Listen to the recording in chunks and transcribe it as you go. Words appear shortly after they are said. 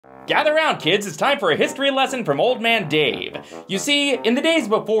Gather around, kids, it's time for a history lesson from Old Man Dave. You see, in the days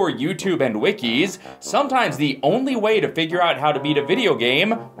before YouTube and wikis, sometimes the only way to figure out how to beat a video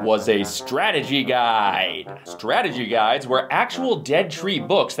game was a strategy guide. Strategy guides were actual dead tree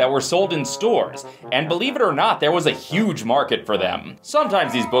books that were sold in stores, and believe it or not, there was a huge market for them.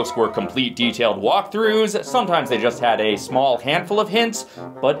 Sometimes these books were complete detailed walkthroughs, sometimes they just had a small handful of hints,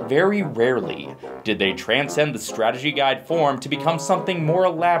 but very rarely did they transcend the strategy guide form to become something more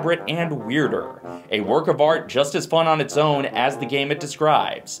elaborate and weirder. A work of art just as fun on its own as the game it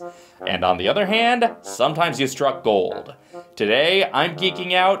describes. And on the other hand, sometimes you struck gold. Today, I'm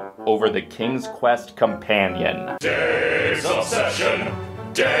geeking out over the King's Quest Companion. Dave's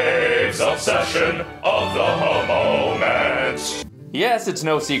Obsession of the moment. Yes, it's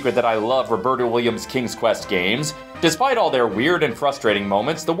no secret that I love Roberta Williams' King's Quest games. Despite all their weird and frustrating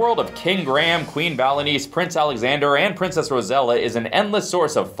moments, the world of King Graham, Queen Balanice, Prince Alexander, and Princess Rosella is an endless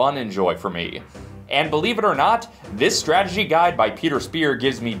source of fun and joy for me. And believe it or not, this strategy guide by Peter Spear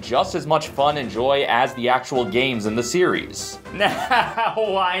gives me just as much fun and joy as the actual games in the series. Now,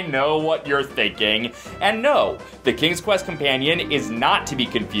 I know what you're thinking. And no, the King's Quest Companion is not to be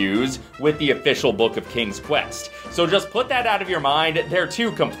confused with the official book of King's Quest. So just put that out of your mind, they're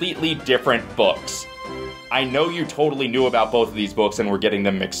two completely different books. I know you totally knew about both of these books and were getting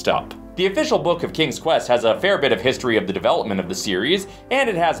them mixed up. The official book of King's Quest has a fair bit of history of the development of the series, and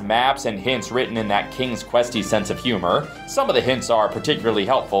it has maps and hints written in that King's Questy sense of humor. Some of the hints are particularly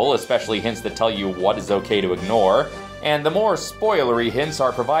helpful, especially hints that tell you what is okay to ignore, and the more spoilery hints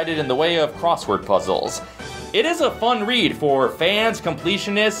are provided in the way of crossword puzzles. It is a fun read for fans,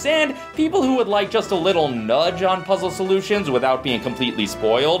 completionists, and people who would like just a little nudge on puzzle solutions without being completely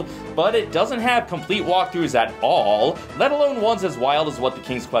spoiled, but it doesn't have complete walkthroughs at all, let alone ones as wild as what the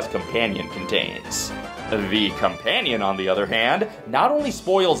King's Quest Companion contains. The Companion, on the other hand, not only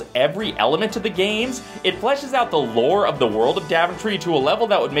spoils every element of the games, it fleshes out the lore of the world of Daventry to a level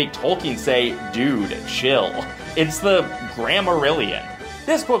that would make Tolkien say, dude, chill. It's the Grammarillion.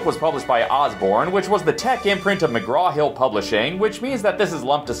 This book was published by Osborne, which was the tech imprint of McGraw-Hill Publishing, which means that this is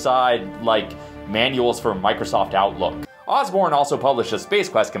lumped aside like manuals for Microsoft Outlook. Osborne also published a Space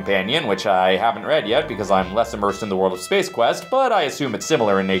Quest Companion, which I haven't read yet because I'm less immersed in the world of Space Quest, but I assume it's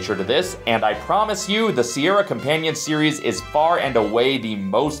similar in nature to this, and I promise you, the Sierra Companion series is far and away the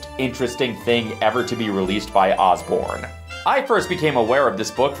most interesting thing ever to be released by Osborne. I first became aware of this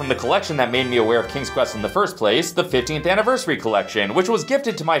book from the collection that made me aware of King's Quest in the first place, the 15th Anniversary Collection, which was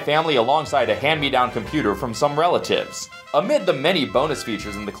gifted to my family alongside a hand-me-down computer from some relatives. Amid the many bonus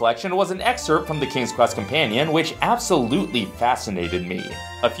features in the collection was an excerpt from the King's Quest Companion, which absolutely fascinated me.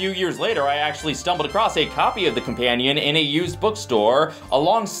 A few years later, I actually stumbled across a copy of the Companion in a used bookstore,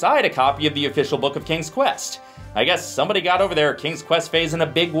 alongside a copy of the official book of King's Quest. I guess somebody got over their King's Quest phase in a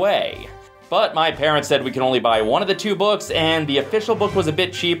big way. But my parents said we could only buy one of the two books, and the official book was a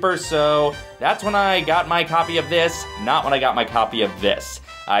bit cheaper, so that's when I got my copy of this, not when I got my copy of this.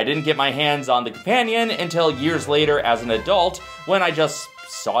 I didn't get my hands on the Companion until years later as an adult, when I just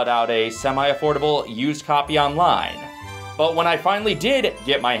sought out a semi-affordable used copy online. But when I finally did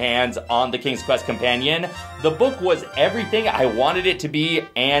get my hands on the King's Quest Companion, the book was everything I wanted it to be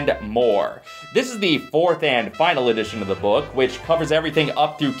and more. This is the fourth and final edition of the book, which covers everything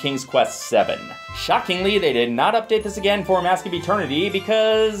up through King's Quest VII. Shockingly, they did not update this again for Mask of Eternity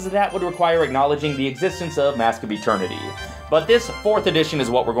because that would require acknowledging the existence of Mask of Eternity. But this fourth edition is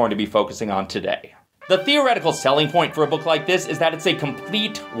what we're going to be focusing on today. The theoretical selling point for a book like this is that it's a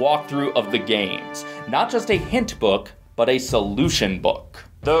complete walkthrough of the games, not just a hint book, but a solution book.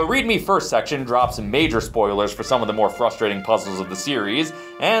 The Read Me First section drops major spoilers for some of the more frustrating puzzles of the series,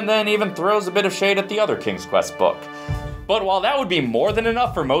 and then even throws a bit of shade at the other King's Quest book. But while that would be more than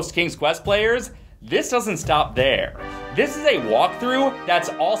enough for most King's Quest players, this doesn't stop there. This is a walkthrough that's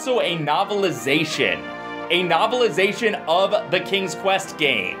also a novelization. A novelization of the King's Quest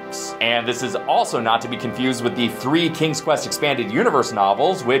games. And this is also not to be confused with the 3 King's Quest Expanded Universe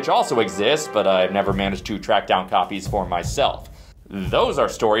novels, which also exist, but I've never managed to track down copies for myself. Those are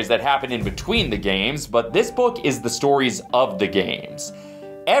stories that happen in between the games, but this book is the stories of the games.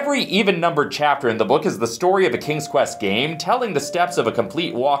 Every even-numbered chapter in the book is the story of a King's Quest game, telling the steps of a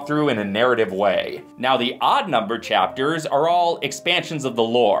complete walkthrough in a narrative way. Now, the odd-numbered chapters are all expansions of the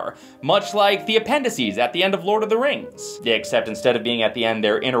lore, much like the appendices at the end of Lord of the Rings. Except instead of being at the end,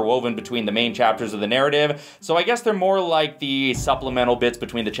 they're interwoven between the main chapters of the narrative, so I guess they're more like the supplemental bits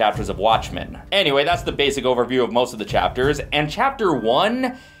between the chapters of Watchmen. Anyway, that's the basic overview of most of the chapters, and Chapter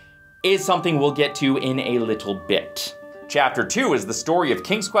 1 is something we'll get to in a little bit. Chapter 2 is the story of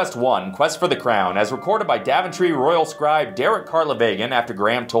King's Quest I, Quest for the Crown, as recorded by Daventry royal scribe Derek Carlavagan after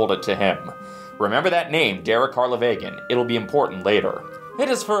Graham told it to him. Remember that name, Derek Carlavagan. It'll be important later. It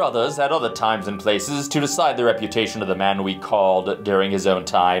is for others, at other times and places, to decide the reputation of the man we called, during his own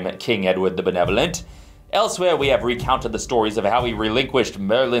time, King Edward the Benevolent. Elsewhere we have recounted the stories of how he relinquished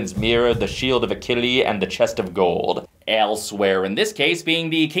Merlin's mirror, the shield of Achilles, and the chest of gold. Elsewhere, in this case, being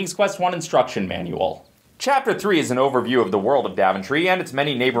the King's Quest I instruction manual. Chapter 3 is an overview of the world of Daventry and its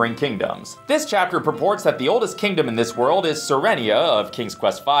many neighboring kingdoms. This chapter purports that the oldest kingdom in this world is Serenia of King's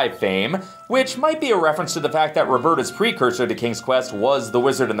Quest V fame, which might be a reference to the fact that Roberta's precursor to King's Quest was The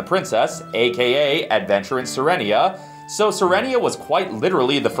Wizard and the Princess, aka Adventure in Serenia, so Serenia was quite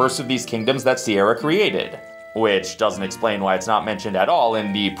literally the first of these kingdoms that Sierra created. Which doesn't explain why it's not mentioned at all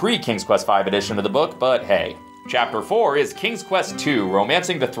in the pre-King's Quest V edition of the book, but hey. Chapter 4 is King's Quest II,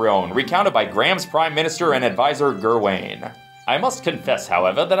 Romancing the Throne, recounted by Graham's Prime Minister and advisor Gerwain. I must confess,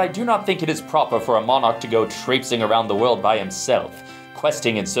 however, that I do not think it is proper for a monarch to go traipsing around the world by himself,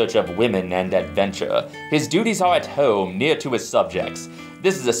 questing in search of women and adventure. His duties are at home, near to his subjects.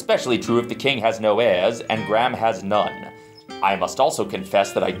 This is especially true if the king has no heirs, and Graham has none. I must also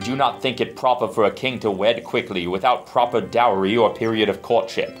confess that I do not think it proper for a king to wed quickly, without proper dowry or period of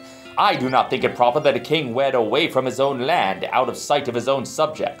courtship. I do not think it proper that a king wed away from his own land, out of sight of his own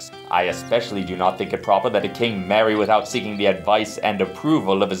subjects. I especially do not think it proper that a king marry without seeking the advice and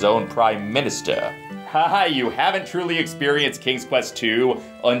approval of his own prime minister. Haha, you haven't truly experienced King's Quest II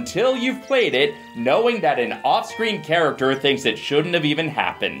until you've played it, knowing that an off-screen character thinks it shouldn't have even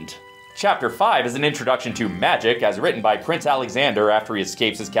happened. Chapter 5 is an introduction to magic, as written by Prince Alexander after he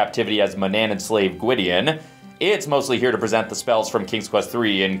escapes his captivity as Manannan slave Gwydion. It's mostly here to present the spells from King's Quest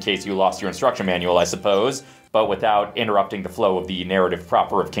III in case you lost your instruction manual, I suppose, but without interrupting the flow of the narrative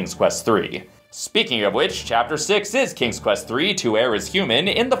proper of King's Quest III. Speaking of which, Chapter 6 is King's Quest III, To Err is Human,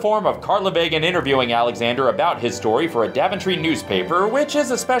 in the form of Carlavagan interviewing Alexander about his story for a Daventry newspaper, which is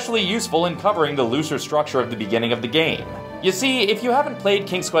especially useful in covering the looser structure of the beginning of the game. You see, if you haven't played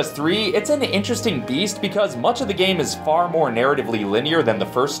King's Quest III, it's an interesting beast because much of the game is far more narratively linear than the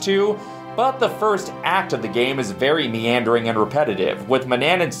first two, but the first act of the game is very meandering and repetitive, with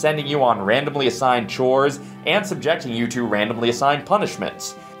Manannan sending you on randomly assigned chores and subjecting you to randomly assigned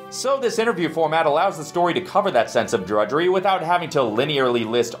punishments. So this interview format allows the story to cover that sense of drudgery without having to linearly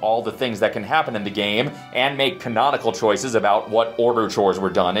list all the things that can happen in the game and make canonical choices about what order chores were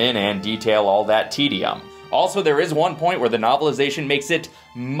done in and detail all that tedium. Also, there is one point where the novelization makes it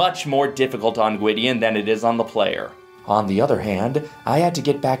much more difficult on Gwydion than it is on the player. On the other hand, I had to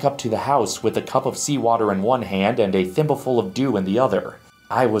get back up to the house with a cup of seawater in one hand and a thimbleful of dew in the other.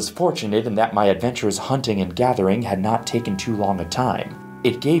 I was fortunate in that my adventures hunting and gathering had not taken too long a time.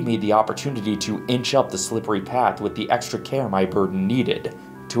 It gave me the opportunity to inch up the slippery path with the extra care my burden needed.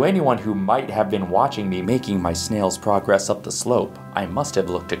 To anyone who might have been watching me making my snail's progress up the slope, I must have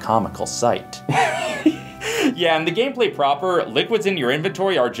looked a comical sight. Yeah, in the gameplay proper, liquids in your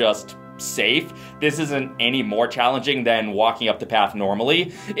inventory are just safe. This isn't any more challenging than walking up the path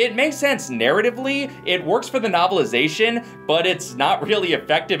normally. It makes sense narratively, it works for the novelization, but it's not really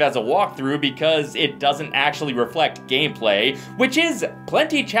effective as a walkthrough because it doesn't actually reflect gameplay, which is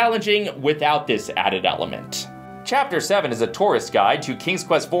plenty challenging without this added element. Chapter 7 is a tourist guide to King's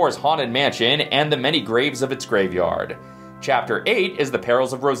Quest IV's Haunted Mansion and the many graves of its graveyard. Chapter 8 is the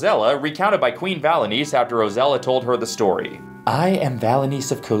Perils of Rosella, recounted by Queen Valenice after Rosella told her the story. I am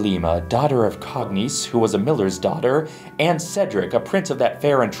Valenice of Colima, daughter of Cognice, who was a miller's daughter, and Cedric, a prince of that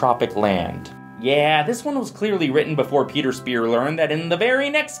fair and tropic land. Yeah, this one was clearly written before Peter Spear learned that in the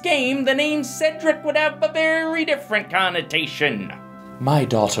very next game, the name Cedric would have a very different connotation. My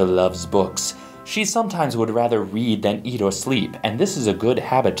daughter loves books. She sometimes would rather read than eat or sleep, and this is a good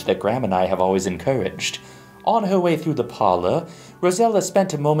habit that Graham and I have always encouraged. On her way through the parlor, Rosella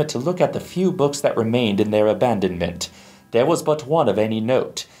spent a moment to look at the few books that remained in their abandonment. There was but one of any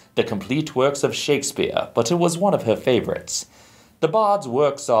note, the complete works of Shakespeare, but it was one of her favorites. The bard's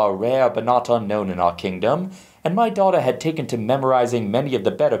works are rare but not unknown in our kingdom, and my daughter had taken to memorizing many of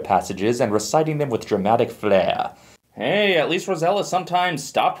the better passages and reciting them with dramatic flair. Hey, at least Rosella sometimes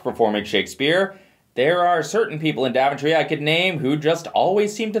stopped performing Shakespeare. There are certain people in Daventry I could name who just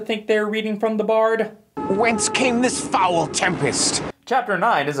always seem to think they're reading from the bard. Whence came this foul tempest? Chapter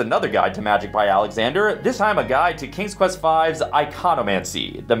 9 is another guide to magic by Alexander, this time a guide to King's Quest V's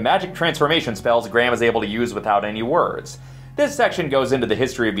Iconomancy, the magic transformation spells Graham is able to use without any words. This section goes into the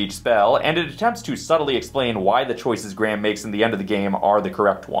history of each spell, and it attempts to subtly explain why the choices Graham makes in the end of the game are the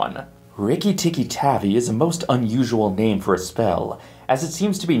correct one. Rikki Tikki Tavi is a most unusual name for a spell, as it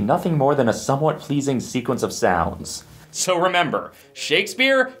seems to be nothing more than a somewhat pleasing sequence of sounds. So remember,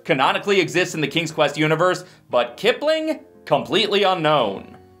 Shakespeare canonically exists in the King's Quest universe, but Kipling, completely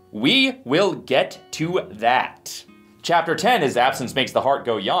unknown. We will get to that. Chapter 10 is Absence Makes the Heart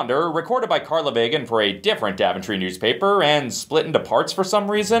Go Yonder, recorded by Carla Vagan for a different Daventry newspaper and split into parts for some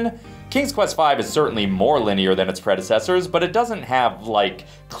reason. King's Quest V is certainly more linear than its predecessors, but it doesn't have, like,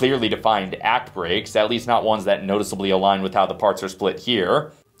 clearly defined act breaks, at least not ones that noticeably align with how the parts are split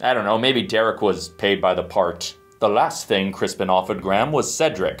here. I don't know, maybe Derek was paid by the part. The last thing Crispin offered Graham was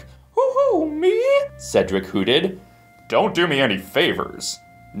Cedric. Who, me? Cedric hooted. Don't do me any favors.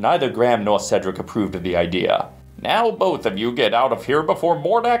 Neither Graham nor Cedric approved of the idea. Now both of you get out of here before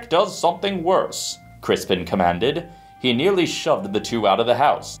Mordak does something worse, Crispin commanded. He nearly shoved the two out of the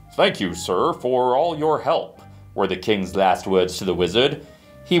house. Thank you, sir, for all your help, were the king's last words to the wizard.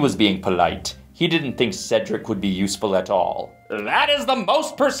 He was being polite. He didn't think Cedric would be useful at all. That is the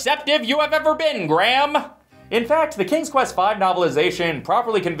most perceptive you have ever been, Graham! In fact, the King's Quest V novelization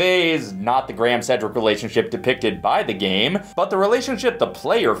properly conveys not the Graham-Cedric relationship depicted by the game, but the relationship the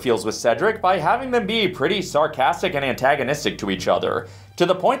player feels with Cedric by having them be pretty sarcastic and antagonistic to each other, to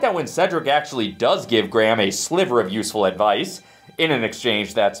the point that when Cedric actually does give Graham a sliver of useful advice, in an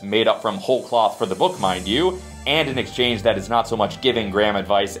exchange that's made up from whole cloth for the book, mind you, and an exchange that is not so much giving Graham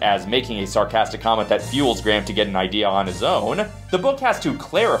advice as making a sarcastic comment that fuels Graham to get an idea on his own, the book has to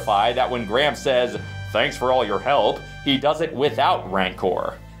clarify that when Graham says, "Thanks for all your help," he does it without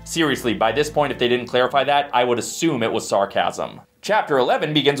rancor. Seriously, by this point, if they didn't clarify that, I would assume it was sarcasm. Chapter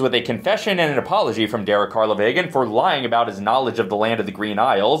 11 begins with a confession and an apology from Derek Carlavagan for lying about his knowledge of the land of the Green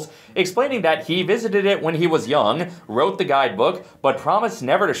Isles, explaining that he visited it when he was young, wrote the guidebook, but promised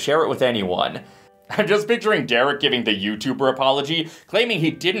never to share it with anyone. I'm just picturing Derek giving the YouTuber apology, claiming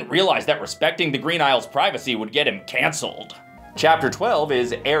he didn't realize that respecting the Green Isles' privacy would get him cancelled. Chapter 12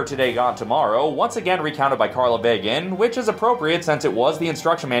 is Air Today Gone Tomorrow, once again recounted by Carla Vagan, which is appropriate since it was the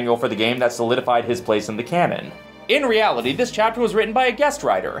instruction manual for the game that solidified his place in the canon. In reality, this chapter was written by a guest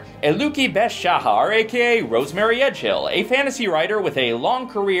writer, Eluki Besh Shahar, aka Rosemary Edgehill, a fantasy writer with a long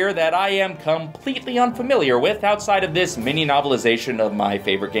career that I am completely unfamiliar with outside of this mini novelization of my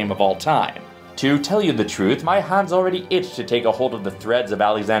favorite game of all time. To tell you the truth, my hands already itch to take a hold of the threads of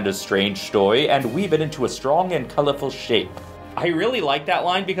Alexander's strange story and weave it into a strong and colorful shape. I really like that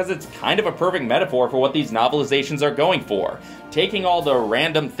line because it's kind of a perfect metaphor for what these novelizations are going for. Taking all the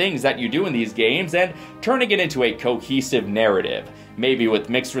random things that you do in these games and turning it into a cohesive narrative. Maybe with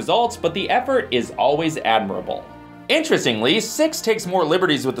mixed results, but the effort is always admirable. Interestingly, 6 takes more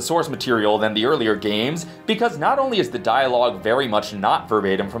liberties with the source material than the earlier games, because not only is the dialogue very much not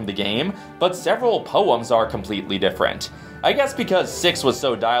verbatim from the game, but several poems are completely different. I guess because 6 was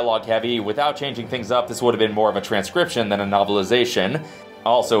so dialogue heavy, without changing things up, this would have been more of a transcription than a novelization.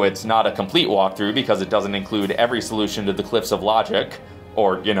 Also, it's not a complete walkthrough because it doesn't include every solution to the Cliffs of Logic,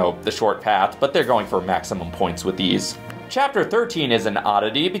 or, you know, the short path, but they're going for maximum points with these. Chapter 13 is an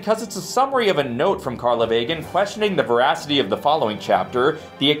oddity because it's a summary of a note from Carla Vagan questioning the veracity of the following chapter,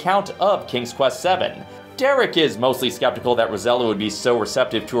 the account of King's Quest VII. Derek is mostly skeptical that Rosella would be so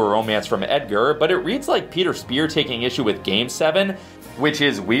receptive to a romance from Edgar, but it reads like Peter Spear taking issue with Game 7, which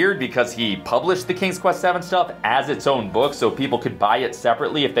is weird because he published the King's Quest VII stuff as its own book so people could buy it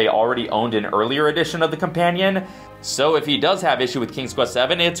separately if they already owned an earlier edition of the companion. So if he does have issue with King's Quest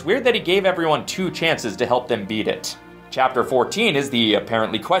VII, it's weird that he gave everyone 2 chances to help them beat it. Chapter 14 is the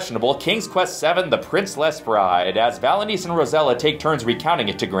apparently questionable King's Quest VII The Princeless Bride, as Valenice and Rosella take turns recounting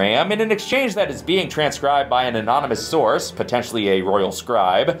it to Graham in an exchange that is being transcribed by an anonymous source, potentially a royal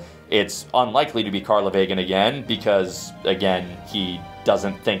scribe. It's unlikely to be Carla Vagan again, because, again, he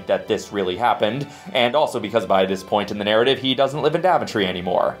doesn't think that this really happened, and also because by this point in the narrative he doesn't live in Daventry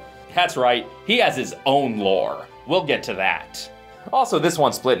anymore. That's right, he has his own lore. We'll get to that. Also, this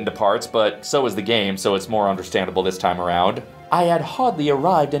one split into parts, but so is the game, so it's more understandable this time around. I had hardly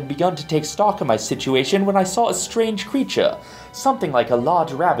arrived and begun to take stock of my situation when I saw a strange creature, something like a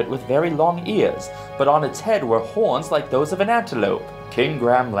large rabbit with very long ears, but on its head were horns like those of an antelope. King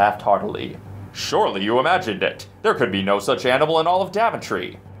Graham laughed heartily. Surely you imagined it. There could be no such animal in all of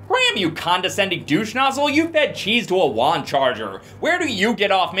Daventry. Graham, you condescending douche nozzle, you fed cheese to a wand charger. Where do you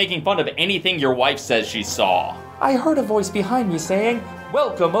get off making fun of anything your wife says she saw? I heard a voice behind me saying,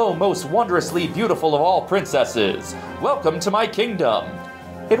 "Welcome, O most wondrously beautiful of all princesses! Welcome to my kingdom!"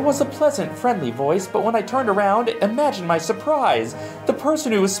 It was a pleasant, friendly voice, but when I turned around, imagine my surprise. The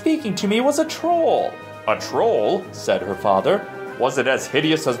person who was speaking to me was a troll. A troll? Said her father. Was it as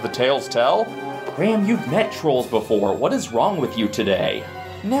hideous as the tales tell? Graham, you've met trolls before. What is wrong with you today?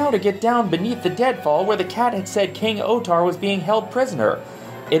 Now to get down beneath the deadfall where the cat had said King Otar was being held prisoner.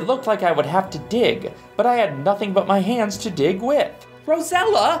 It looked like I would have to dig, but I had nothing but my hands to dig with.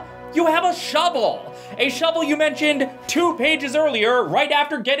 Rosella, you have a shovel! A shovel you mentioned 2 pages earlier, right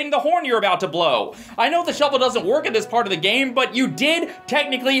after getting the horn you're about to blow. I know the shovel doesn't work in this part of the game, but you did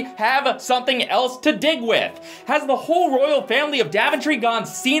technically have something else to dig with. Has the whole royal family of Daventry gone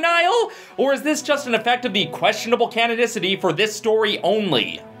senile? Or is this just an effect of the questionable canonicity for this story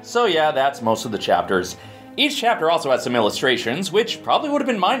only? So yeah, that's most of the chapters. Each chapter also has some illustrations, which probably would have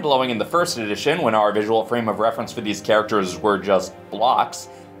been mind-blowing in the first edition when our visual frame of reference for these characters were just blocks.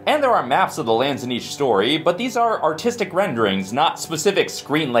 And there are maps of the lands in each story, but these are artistic renderings, not specific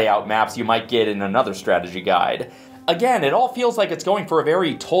screen layout maps you might get in another strategy guide. Again, it all feels like it's going for a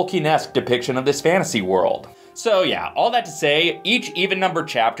very Tolkien-esque depiction of this fantasy world. So yeah, all that to say, each even-numbered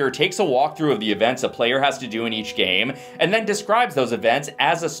chapter takes a walkthrough of the events a player has to do in each game, and then describes those events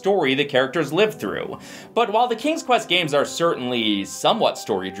as a story the characters live through. But while the King's Quest games are certainly somewhat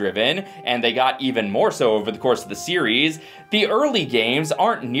story-driven, and they got even more so over the course of the series, the early games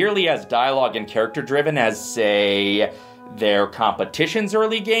aren't nearly as dialogue and character-driven as, say, their competition's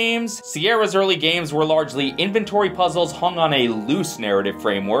early games. Sierra's early games were largely inventory puzzles hung on a loose narrative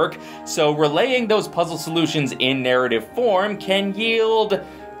framework, so relaying those puzzle solutions in narrative form can yield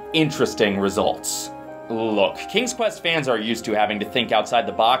interesting results. Look, King's Quest fans are used to having to think outside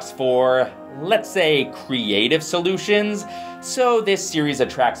the box for, let's say, creative solutions, so this series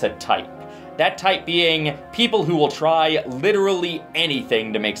attracts a type. That type being people who will try literally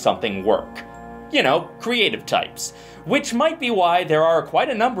anything to make something work. You know, creative types. Which might be why there are quite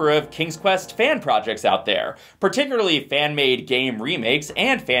a number of King's Quest fan projects out there, particularly fan-made game remakes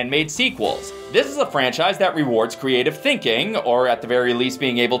and fan-made sequels. This is a franchise that rewards creative thinking, or at the very least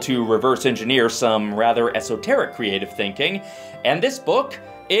being able to reverse engineer some rather esoteric creative thinking, and this book,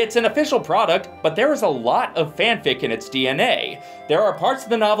 it's an official product, but there is a lot of fanfic in its DNA. There are parts of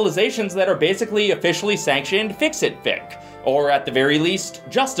the novelizations that are basically officially sanctioned fix-it fic, or at the very least,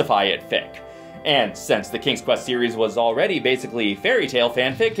 justify it fic. And since the King's Quest series was already basically fairy tale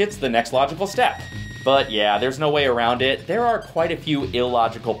fanfic, it's the next logical step. But yeah, there's no way around it. There are quite a few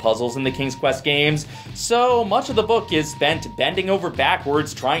illogical puzzles in the King's Quest games, so much of the book is spent bending over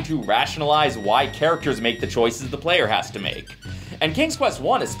backwards trying to rationalize why characters make the choices the player has to make. And King's Quest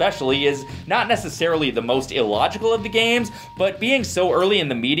I especially is not necessarily the most illogical of the games, but being so early in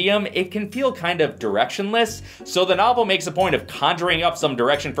the medium, it can feel kind of directionless, so the novel makes a point of conjuring up some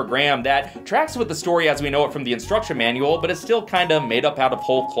direction for Graham that tracks with the story as we know it from the instruction manual, but is still kinda made up out of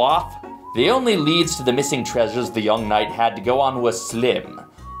whole cloth. The only leads to the missing treasures the young knight had to go on were slim.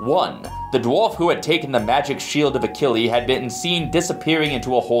 1. The dwarf who had taken the magic shield of Achilles had been seen disappearing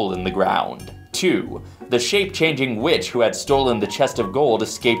into a hole in the ground. 2. The shape-changing witch who had stolen the chest of gold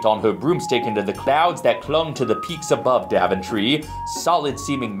escaped on her broomstick into the clouds that clung to the peaks above Daventry,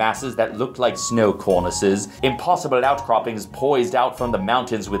 solid-seeming masses that looked like snow cornices, impossible outcroppings poised out from the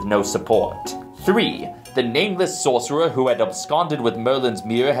mountains with no support. 3. The nameless sorcerer who had absconded with Merlin's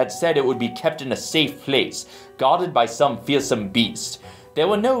mirror had said it would be kept in a safe place, guarded by some fearsome beast. There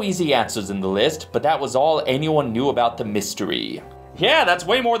were no easy answers in the list, but that was all anyone knew about the mystery. Yeah, that's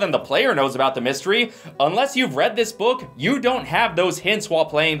way more than the player knows about the mystery. Unless you've read this book, you don't have those hints while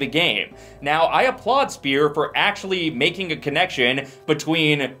playing the game. Now, I applaud Spear for actually making a connection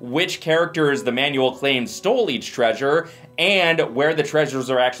between which characters the manual claims stole each treasure and where the treasures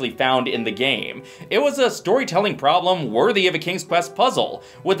are actually found in the game. It was a storytelling problem worthy of a King's Quest puzzle,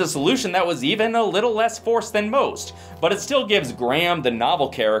 with a solution that was even a little less forced than most. But it still gives Graham, the novel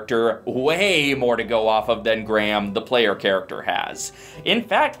character, way more to go off of than Graham, the player character, has. In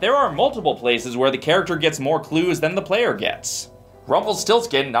fact, there are multiple places where the character gets more clues than the player gets.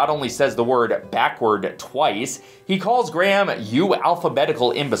 Rumpelstiltskin not only says the word backward twice, he calls Graham "you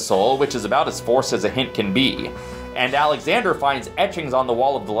alphabetical imbecile," which is about as forced as a hint can be. And Alexander finds etchings on the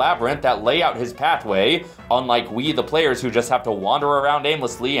wall of the labyrinth that lay out his pathway, unlike we the players who just have to wander around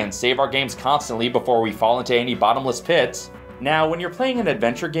aimlessly and save our games constantly before we fall into any bottomless pits. Now, when you're playing an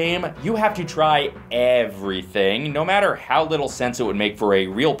adventure game, you have to try everything, no matter how little sense it would make for a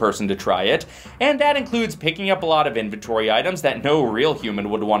real person to try it, and that includes picking up a lot of inventory items that no real human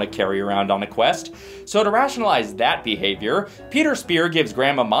would want to carry around on a quest. So to rationalize that behavior, Peter Spear gives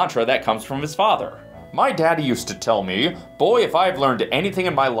Graham a mantra that comes from his father. My daddy used to tell me, "Boy, if I've learned anything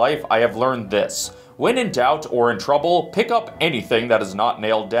in my life, I have learned this. When in doubt or in trouble, pick up anything that is not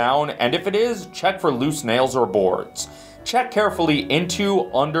nailed down, and if it is, check for loose nails or boards. Check carefully into,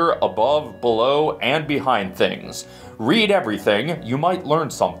 under, above, below, and behind things. Read everything, you might learn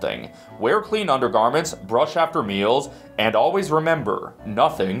something. Wear clean undergarments, brush after meals, and always remember,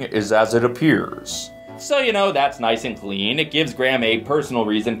 nothing is as it appears." So, you know, that's nice and clean. It gives Graham a personal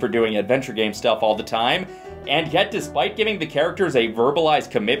reason for doing adventure game stuff all the time. And yet, despite giving the characters a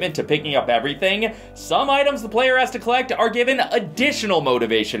verbalized commitment to picking up everything, some items the player has to collect are given additional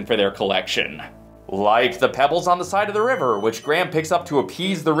motivation for their collection. Like the pebbles on the side of the river, which Graham picks up to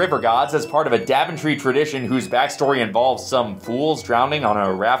appease the river gods as part of a Daventry tradition whose backstory involves some fools drowning on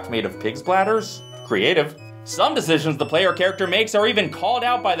a raft made of pig's bladders. Creative. Some decisions the player character makes are even called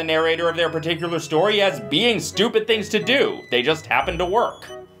out by the narrator of their particular story as being stupid things to do. They just happen to work.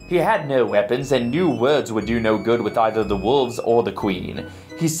 He had no weapons and knew words would do no good with either the wolves or the queen.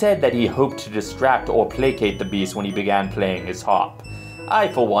 He said that he hoped to distract or placate the beast when he began playing his harp. I,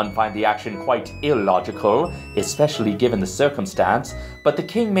 for one, find the action quite illogical, especially given the circumstance, but the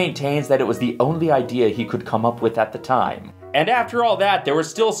king maintains that it was the only idea he could come up with at the time. And after all that, there were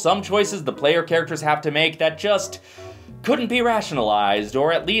still some choices the player characters have to make that just couldn't be rationalized,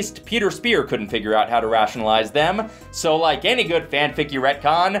 or at least Peter Spear couldn't figure out how to rationalize them. So like any good fanfic you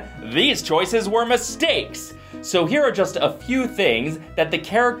retcon, these choices were mistakes. So here are just a few things that the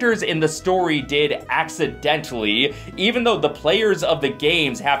characters in the story did accidentally, even though the players of the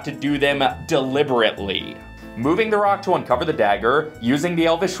games have to do them deliberately. Moving the rock to uncover the dagger, using the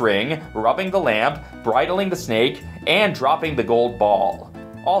elvish ring, rubbing the lamp, bridling the snake, and dropping the gold ball.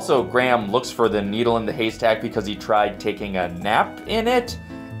 Also, Graham looks for the needle in the haystack because he tried taking a nap in it,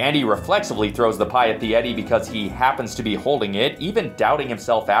 and he reflexively throws the pie at the Yeti because he happens to be holding it, even doubting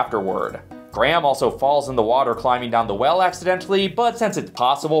himself afterward. Graham also falls in the water climbing down the well accidentally, but since it's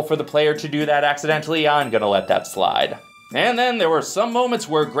possible for the player to do that accidentally, I'm gonna let that slide. And then there were some moments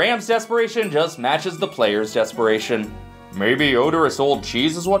where Graham's desperation just matches the player's desperation. "Maybe odorous old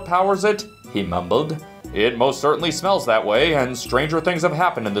cheese is what powers it?" he mumbled. "It most certainly smells that way, and stranger things have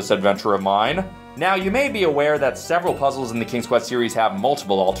happened in this adventure of mine." Now, you may be aware that several puzzles in the King's Quest series have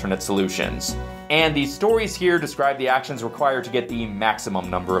multiple alternate solutions. And these stories here describe the actions required to get the maximum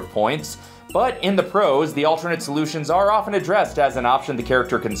number of points. But in the prose, the alternate solutions are often addressed as an option the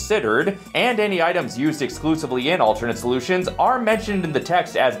character considered, and any items used exclusively in alternate solutions are mentioned in the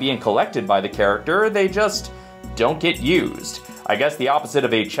text as being collected by the character, they just don't get used. I guess the opposite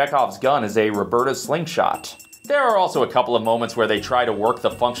of a Chekhov's gun is a Roberta's slingshot. There are also a couple of moments where they try to work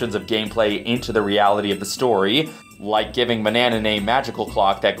the functions of gameplay into the reality of the story, like giving Mananan a magical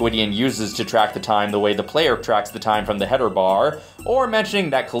clock that Gwydion uses to track the time the way the player tracks the time from the header bar, or mentioning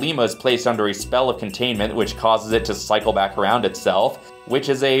that Kalima is placed under a spell of containment which causes it to cycle back around itself, which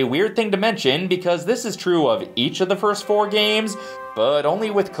is a weird thing to mention because this is true of each of the first 4 games, but only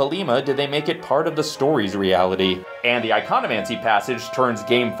with Kalima did they make it part of the story's reality. And the Iconomancy passage turns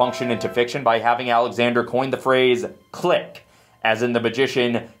game function into fiction by having Alexander coin the phrase, click, as in the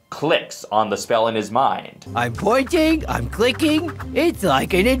magician clicks on the spell in his mind. I'm pointing, I'm clicking, it's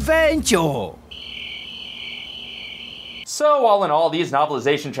like an adventure. So all in all, these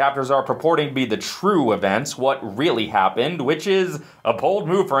novelization chapters are purporting to be the true events, what really happened, which is a bold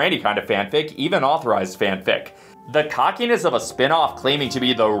move for any kind of fanfic, even authorized fanfic. The cockiness of a spin-off claiming to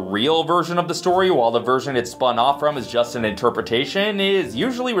be the real version of the story while the version it's spun off from is just an interpretation is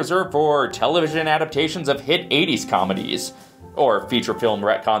usually reserved for television adaptations of hit 80s comedies, or feature film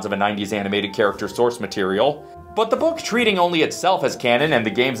retcons of a 90s animated character source material. But the book treating only itself as canon and the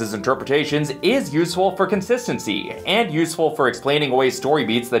games as interpretations is useful for consistency, and useful for explaining away story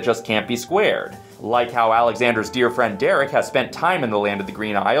beats that just can't be squared. Like how Alexander's dear friend Derek has spent time in the Land of the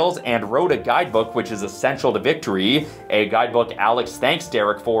Green Isles and wrote a guidebook which is essential to victory, a guidebook Alex thanks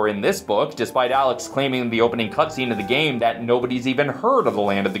Derek for in this book, despite Alex claiming in the opening cutscene of the game that nobody's even heard of the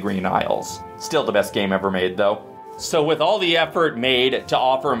Land of the Green Isles. Still the best game ever made, though. So with all the effort made to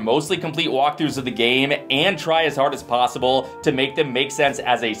offer mostly complete walkthroughs of the game and try as hard as possible to make them make sense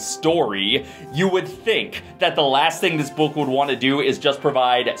as a story, you would think that the last thing this book would want to do is just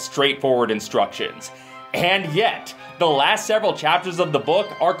provide straightforward instructions. And yet, the last several chapters of the book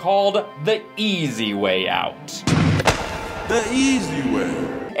are called The Easy Way Out. The easy way.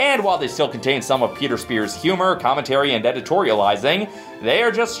 And while they still contain some of Peter Spear's humor, commentary, and editorializing, they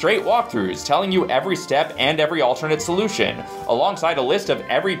are just straight walkthroughs telling you every step and every alternate solution, alongside a list of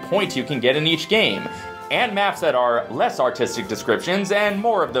every point you can get in each game, and maps that are less artistic descriptions and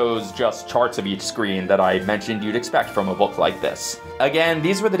more of those just charts of each screen that I mentioned you'd expect from a book like this. Again,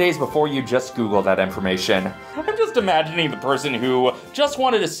 these were the days before you just Google that information. I'm just imagining the person who just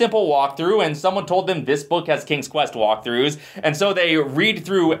wanted a simple walkthrough and someone told them this book has King's Quest walkthroughs, and so they read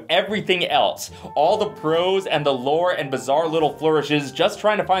through everything else, all the prose and the lore and bizarre little flourishes just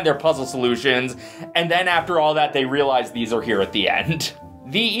trying to find their puzzle solutions, and then after all that they realize these are here at the end.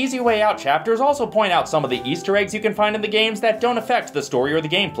 The Easy Way Out chapters also point out some of the Easter eggs you can find in the games that don't affect the story or the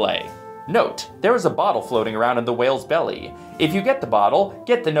gameplay. Note, there is a bottle floating around in the whale's belly. If you get the bottle,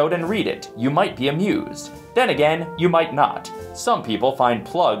 get the note and read it. You might be amused. Then again, you might not. Some people find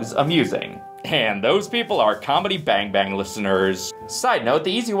plugs amusing. And those people are Comedy Bang Bang listeners. Side note,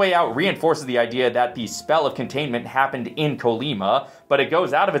 The Easy Way Out reinforces the idea that the spell of containment happened in Colima, but it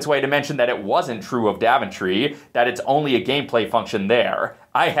goes out of its way to mention that it wasn't true of Daventry, that it's only a gameplay function there.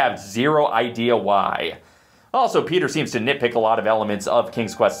 I have zero idea why. Also, Peter seems to nitpick a lot of elements of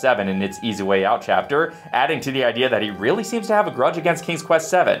King's Quest VII in its Easy Way Out chapter, adding to the idea that he really seems to have a grudge against King's Quest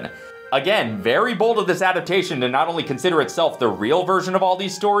VII. Again, very bold of this adaptation to not only consider itself the real version of all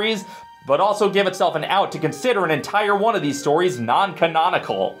these stories, but also give itself an out to consider an entire one of these stories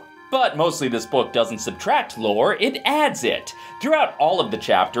non-canonical. But mostly this book doesn't subtract lore, it adds it. Throughout all of the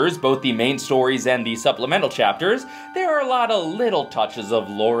chapters, both the main stories and the supplemental chapters, there are a lot of little touches of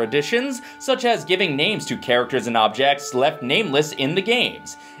lore additions, such as giving names to characters and objects left nameless in the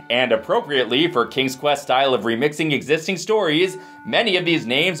games. And appropriately for King's Quest style of remixing existing stories, many of these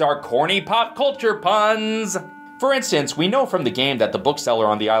names are corny pop culture puns. For instance, we know from the game that the bookseller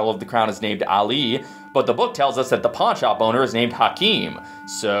on the Isle of the Crown is named Ali, but the book tells us that the pawnshop owner is named Hakim.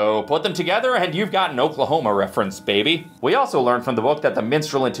 So put them together and you've got an Oklahoma reference, baby. We also learn from the book that the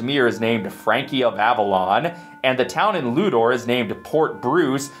minstrel in Tamir is named Frankie of Avalon, and the town in Ludor is named Port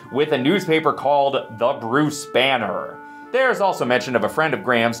Bruce, with a newspaper called The Bruce Banner. There's also mention of a friend of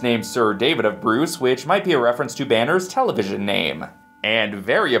Graham's named Sir David of Bruce, which might be a reference to Banner's television name. And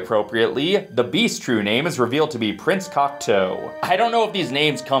very appropriately, the beast's true name is revealed to be Prince Cocteau. I don't know if these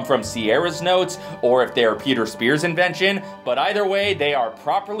names come from Sierra's notes or if they're Peter Spear's invention, but either way, they are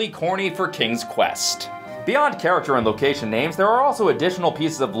properly corny for King's Quest. Beyond character and location names, there are also additional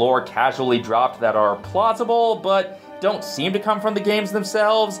pieces of lore casually dropped that are plausible, but don't seem to come from the games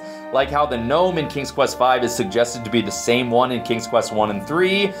themselves, like how the gnome in King's Quest V is suggested to be the same one in King's Quest 1 and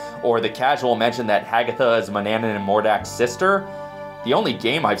 3, or the casual mention that Hagatha is Manannan and Mordak's sister. The only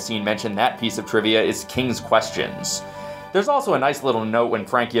game I've seen mention that piece of trivia is King's Questions. There's also a nice little note when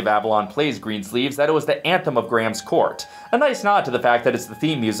Frankie of Avalon plays Greensleeves that it was the anthem of Graham's court, a nice nod to the fact that it's the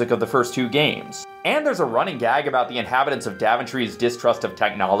theme music of the first two games. And there's a running gag about the inhabitants of Daventry's distrust of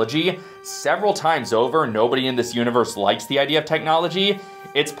technology. Several times over, nobody in this universe likes the idea of technology.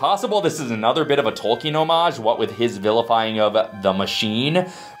 It's possible this is another bit of a Tolkien homage, what with his vilifying of the machine.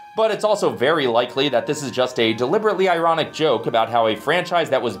 But it's also very likely that this is just a deliberately ironic joke about how a franchise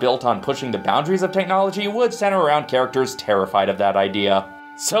that was built on pushing the boundaries of technology would center around characters terrified of that idea.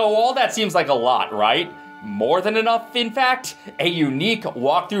 So all that seems like a lot, right? More than enough, in fact. A unique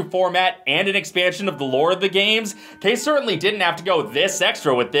walkthrough format and an expansion of the lore of the games. They certainly didn't have to go this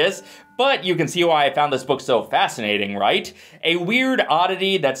extra with this, but you can see why I found this book so fascinating, right? A weird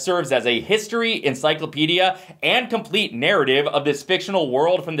oddity that serves as a history, encyclopedia, and complete narrative of this fictional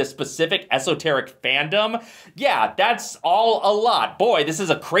world from this specific esoteric fandom. Yeah, that's all a lot. Boy, this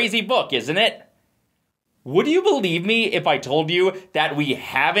is a crazy book, isn't it? Would you believe me if I told you that we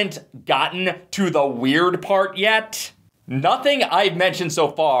haven't gotten to the weird part yet? Nothing I've mentioned so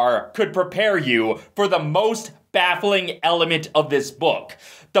far could prepare you for the most baffling element of this book.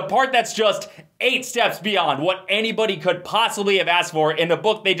 The part that's just 8 steps beyond what anybody could possibly have asked for in a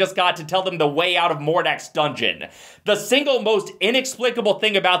book they just got to tell them the way out of Mordak's dungeon. The single most inexplicable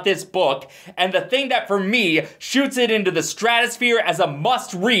thing about this book, and the thing that for me shoots it into the stratosphere as a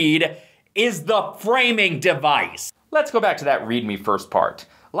must-read, is the framing device. Let's go back to that read me first part.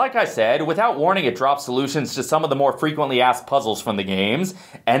 Like I said, without warning it drops solutions to some of the more frequently asked puzzles from the games,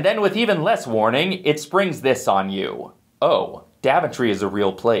 and then with even less warning, it springs this on you. Oh, Daventry is a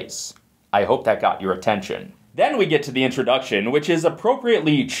real place. I hope that got your attention. Then we get to the introduction, which is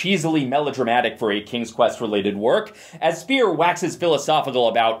appropriately cheesily melodramatic for a King's Quest related work, as Spear waxes philosophical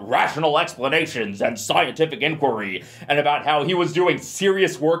about rational explanations and scientific inquiry, and about how he was doing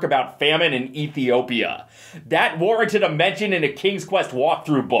serious work about famine in Ethiopia. That warranted a mention in a King's Quest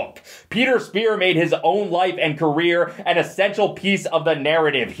walkthrough book. Peter Spear made his own life and career an essential piece of the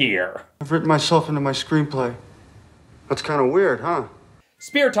narrative here. I've written myself into my screenplay. That's kind of weird, huh?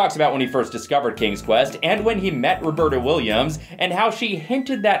 Spear talks about when he first discovered King's Quest and when he met Roberta Williams and how she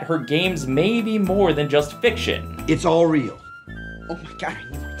hinted that her games may be more than just fiction. It's all real. Oh my god, I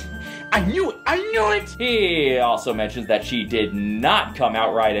knew it! I knew it! I knew it! He also mentions that she did not come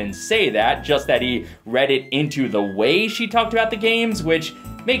outright and say that, just that he read it into the way she talked about the games, which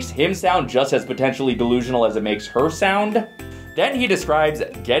makes him sound just as potentially delusional as it makes her sound. Then he describes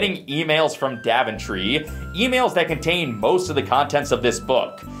getting emails from Daventry, emails that contain most of the contents of this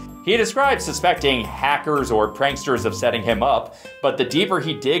book. He describes suspecting hackers or pranksters of setting him up, but the deeper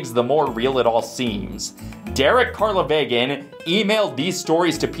he digs, the more real it all seems. Derek Karlovagen emailed these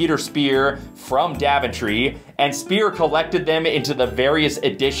stories to Peter Spear from Daventry, and Spear collected them into the various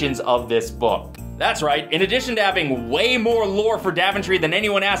editions of this book. That's right, in addition to having way more lore for Daventry than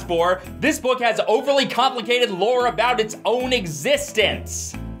anyone asked for, this book has overly complicated lore about its own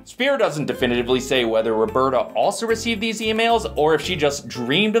existence. Spear doesn't definitively say whether Roberta also received these emails or if she just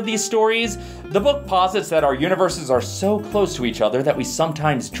dreamed of these stories. The book posits that our universes are so close to each other that we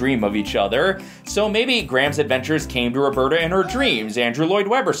sometimes dream of each other, so maybe Graham's adventures came to Roberta in her dreams, Andrew Lloyd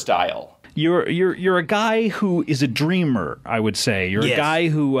Webber style. You're a guy who is a dreamer, I would say. You're a guy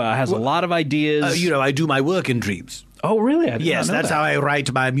who has a lot of ideas. I do my work in dreams. Oh, really? I did Yes, not know that's that. how I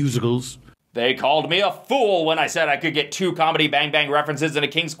write my musicals. They called me a fool when I said I could get 2 Comedy Bang Bang references in a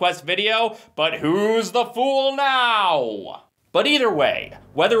King's Quest video, but who's the fool now? But either way,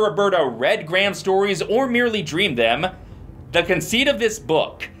 whether Roberta read Graham's stories or merely dreamed them, the conceit of this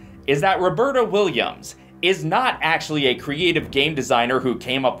book is that Roberta Williams is not actually a creative game designer who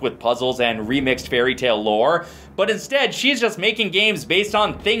came up with puzzles and remixed fairy tale lore, but instead she's just making games based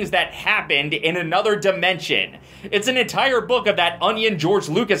on things that happened in another dimension. It's an entire book of that Onion George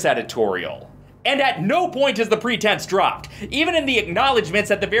Lucas editorial. And at no point is the pretense dropped. Even in the acknowledgments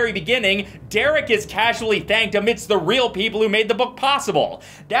at the very beginning, Derek is casually thanked amidst the real people who made the book possible.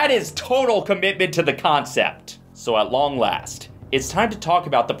 That is total commitment to the concept. So at long last, it's time to talk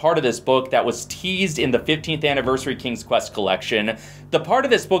about the part of this book that was teased in the 15th anniversary King's Quest collection, the part of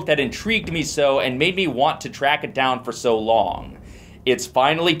this book that intrigued me so and made me want to track it down for so long. It's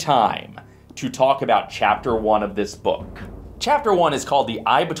finally time to talk about Chapter 1 of this book. Chapter 1 is called The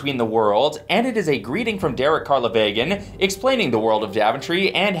Eye Between the Worlds, and it is a greeting from Derek Karlovagen explaining the world of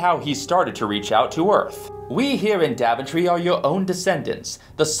Daventry and how he started to reach out to Earth. We here in Daventry are your own descendants,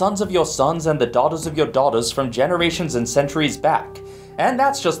 the sons of your sons and the daughters of your daughters from generations and centuries back. And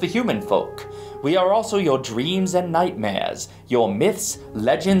that's just the human folk. We are also your dreams and nightmares, your myths,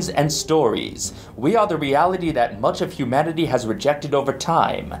 legends, and stories. We are the reality that much of humanity has rejected over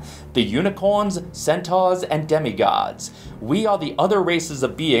time. The unicorns, centaurs, and demigods. We are the other races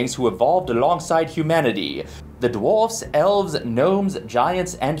of beings who evolved alongside humanity. The dwarfs, elves, gnomes,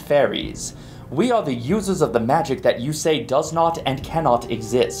 giants, and fairies. We are the users of the magic that you say does not and cannot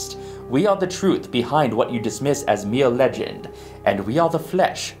exist. We are the truth behind what you dismiss as mere legend, and we are the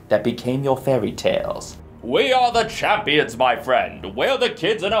flesh that became your fairy tales. We are the champions, my friend. We're the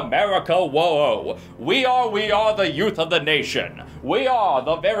kids in America, whoa. We are the youth of the nation. We are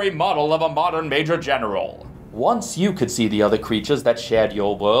the very model of a modern major general. Once you could see the other creatures that shared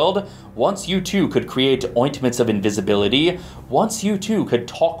your world, once you too could create ointments of invisibility, once you too could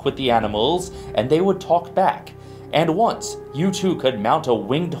talk with the animals, and they would talk back, and once you too could mount a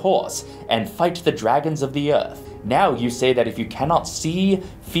winged horse and fight the dragons of the earth. Now you say that if you cannot see,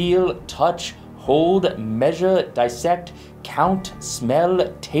 feel, touch, hold, measure, dissect, count,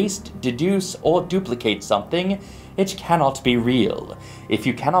 smell, taste, deduce, or duplicate something, it cannot be real. If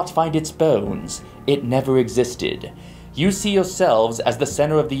you cannot find its bones, it never existed. You see yourselves as the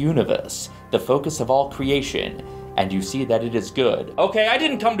center of the universe, the focus of all creation, and you see that it is good. Okay, I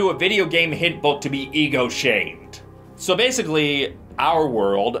didn't come to a video game hint book to be ego-shamed. So basically, our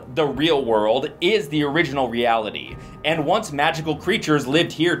world, the real world, is the original reality, and once magical creatures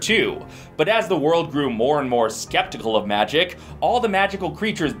lived here too. But as the world grew more and more skeptical of magic, all the magical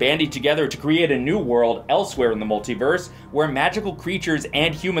creatures bandied together to create a new world elsewhere in the multiverse, where magical creatures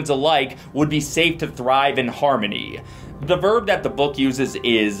and humans alike would be safe to thrive in harmony. The verb that the book uses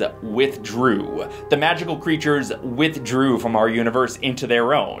is withdrew. The magical creatures withdrew from our universe into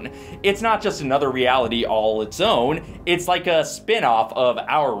their own. It's not just another reality all its own, it's like a spin-off of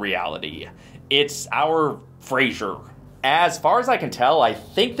our reality. It's our Frasier. As far as I can tell, I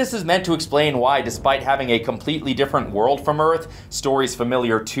think this is meant to explain why, despite having a completely different world from Earth, stories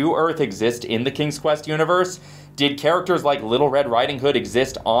familiar to Earth exist in the King's Quest universe. Did characters like Little Red Riding Hood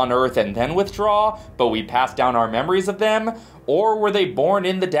exist on Earth and then withdraw, but we pass down our memories of them? Or were they born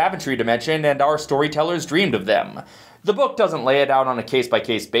in the Daventry dimension and our storytellers dreamed of them? The book doesn't lay it out on a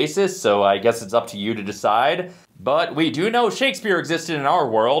case-by-case basis, so I guess it's up to you to decide. But we do know Shakespeare existed in our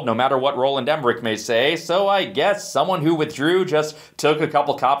world, no matter what Roland Emmerich may say, so I guess someone who withdrew just took a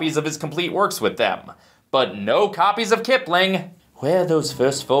couple copies of his complete works with them. But no copies of Kipling. Where those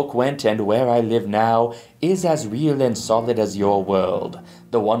first folk went and where I live now is as real and solid as your world,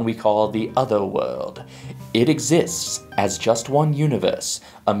 the one we call the other world. It exists as just one universe,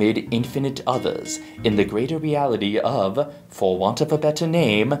 amid infinite others, in the greater reality of, for want of a better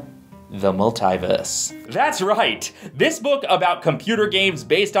name, the multiverse. That's right! This book about computer games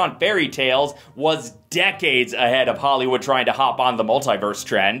based on fairy tales was decades ahead of Hollywood trying to hop on the multiverse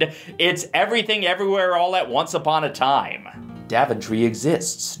trend. It's everything everywhere all at once upon a time. Daventry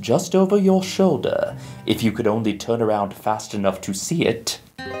exists just over your shoulder, if you could only turn around fast enough to see it.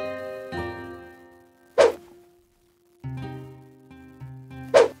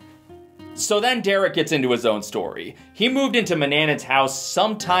 So then Derek gets into his own story. He moved into Manannan's house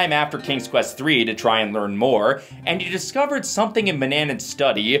sometime after King's Quest III to try and learn more, and he discovered something in Manannan's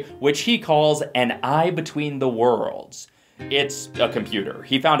study, which he calls an eye between the worlds. It's a computer.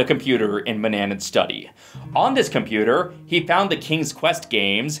 He found a computer in Manannan's study. On this computer, he found the King's Quest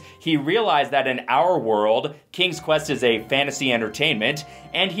games. He realized that in our world, King's Quest is a fantasy entertainment,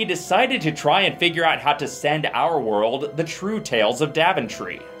 and he decided to try and figure out how to send our world the true tales of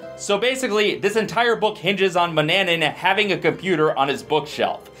Daventry. So basically, this entire book hinges on Manannan having a computer on his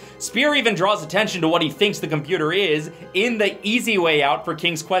bookshelf. Spear even draws attention to what he thinks the computer is in the easy way out for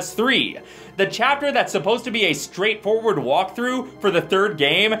King's Quest III. The chapter that's supposed to be a straightforward walkthrough for the third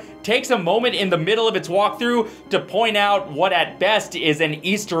game takes a moment in the middle of its walkthrough to point out what at best is an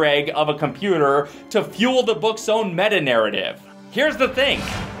Easter egg of a computer to fuel the book's own meta-narrative. Here's the thing.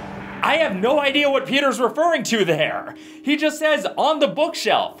 I have no idea what Peter's referring to there. He just says, on the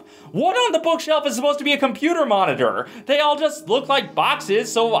bookshelf. What on the bookshelf is supposed to be a computer monitor? They all just look like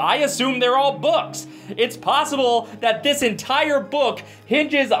boxes, so I assume they're all books. It's possible that this entire book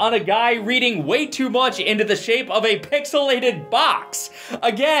hinges on a guy reading way too much into the shape of a pixelated box.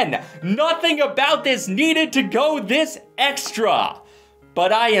 Again, nothing about this needed to go this extra.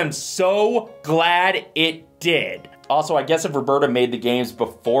 But I am so glad it did. Also, I guess if Roberta made the games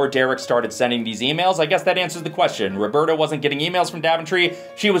before Derek started sending these emails, I guess that answers the question. Roberta wasn't getting emails from Daventry,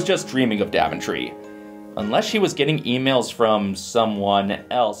 she was just dreaming of Daventry. Unless she was getting emails from someone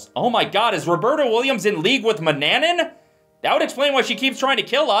else. Oh my god, is Roberta Williams in league with Manannan? That would explain why she keeps trying to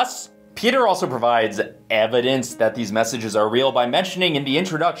kill us. Peter also provides evidence that these messages are real by mentioning in the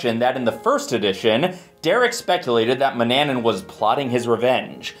introduction that in the first edition, Derek speculated that Manannan was plotting his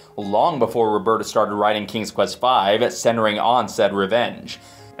revenge, long before Roberta started writing King's Quest V, centering on said revenge.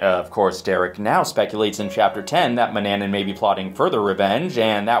 Of course, Derek now speculates in Chapter 10 that Manannan may be plotting further revenge,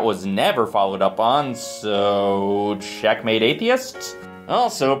 and that was never followed up on, so checkmate atheists?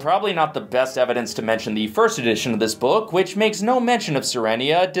 Also, probably not the best evidence to mention the first edition of this book, which makes no mention of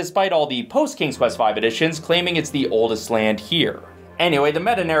Serenia, despite all the post-King's Quest V editions claiming it's the oldest land here. Anyway, the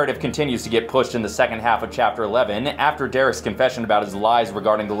meta-narrative continues to get pushed in the second half of Chapter 11. After Derek's confession about his lies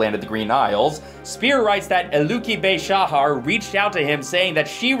regarding the land of the Green Isles, Spear writes that Eluki Bey Shahar reached out to him saying that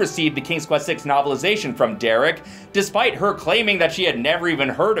she received the King's Quest VI novelization from Derek, despite her claiming that she had never even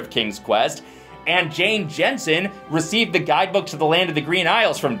heard of King's Quest, and Jane Jensen received the guidebook to the land of the Green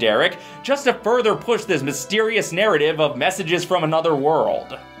Isles from Derek, just to further push this mysterious narrative of messages from another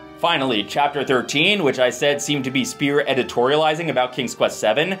world. Finally, Chapter 13, which I said seemed to be Spear editorializing about King's Quest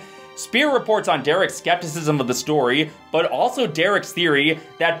VII, Spear reports on Derek's skepticism of the story, but also Derek's theory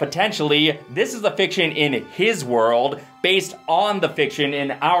that potentially this is a fiction in his world based on the fiction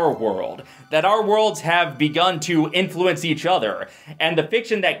in our world, that our worlds have begun to influence each other, and the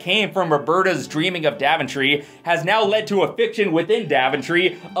fiction that came from Roberta's dreaming of Daventry has now led to a fiction within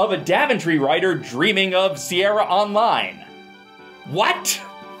Daventry of a Daventry writer dreaming of Sierra Online. What?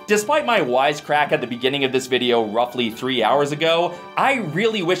 Despite my wisecrack at the beginning of this video roughly 3 hours ago, I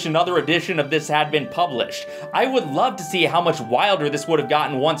really wish another edition of this had been published. I would love to see how much wilder this would have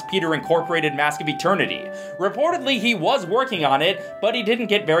gotten once Peter incorporated Mask of Eternity. Reportedly, he was working on it, but he didn't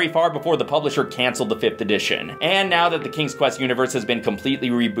get very far before the publisher canceled the 5th edition. And now that the King's Quest universe has been completely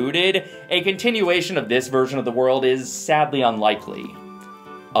rebooted, a continuation of this version of the world is sadly unlikely.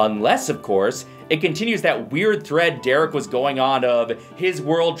 Unless, of course, it continues that weird thread Derek was going on of his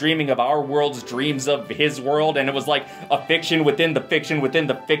world dreaming of our world's dreams of his world, and it was like a fiction within the fiction within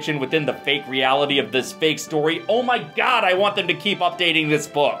the fiction within the fake reality of this fake story. Oh my god, I want them to keep updating this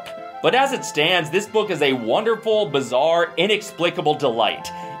book. But as it stands, this book is a wonderful, bizarre, inexplicable delight.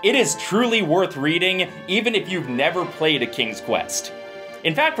 It is truly worth reading, even if you've never played a King's Quest.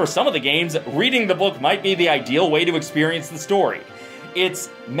 In fact, for some of the games, reading the book might be the ideal way to experience the story. It's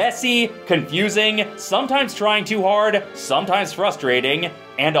messy, confusing, sometimes trying too hard, sometimes frustrating,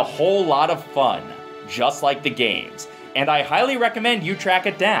 and a whole lot of fun, just like the games. And I highly recommend you track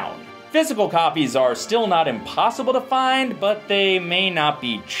it down. Physical copies are still not impossible to find, but they may not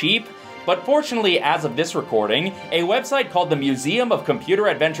be cheap. But fortunately, as of this recording, a website called the Museum of Computer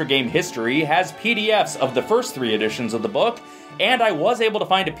Adventure Game History has PDFs of the first 3 editions of the book, and I was able to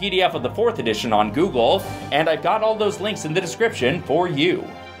find a PDF of the 4th edition on Google, and I've got all those links in the description for you.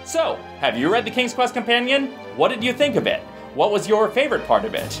 So, have you read The King's Quest Companion? What did you think of it? What was your favorite part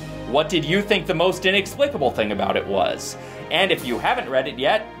of it? What did you think the most inexplicable thing about it was? And if you haven't read it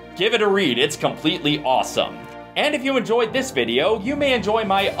yet, give it a read, it's completely awesome. And if you enjoyed this video, you may enjoy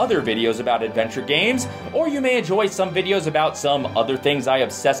my other videos about adventure games, or you may enjoy some videos about some other things I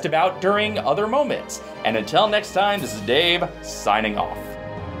obsessed about during other moments. And until next time, this is Dave, signing off.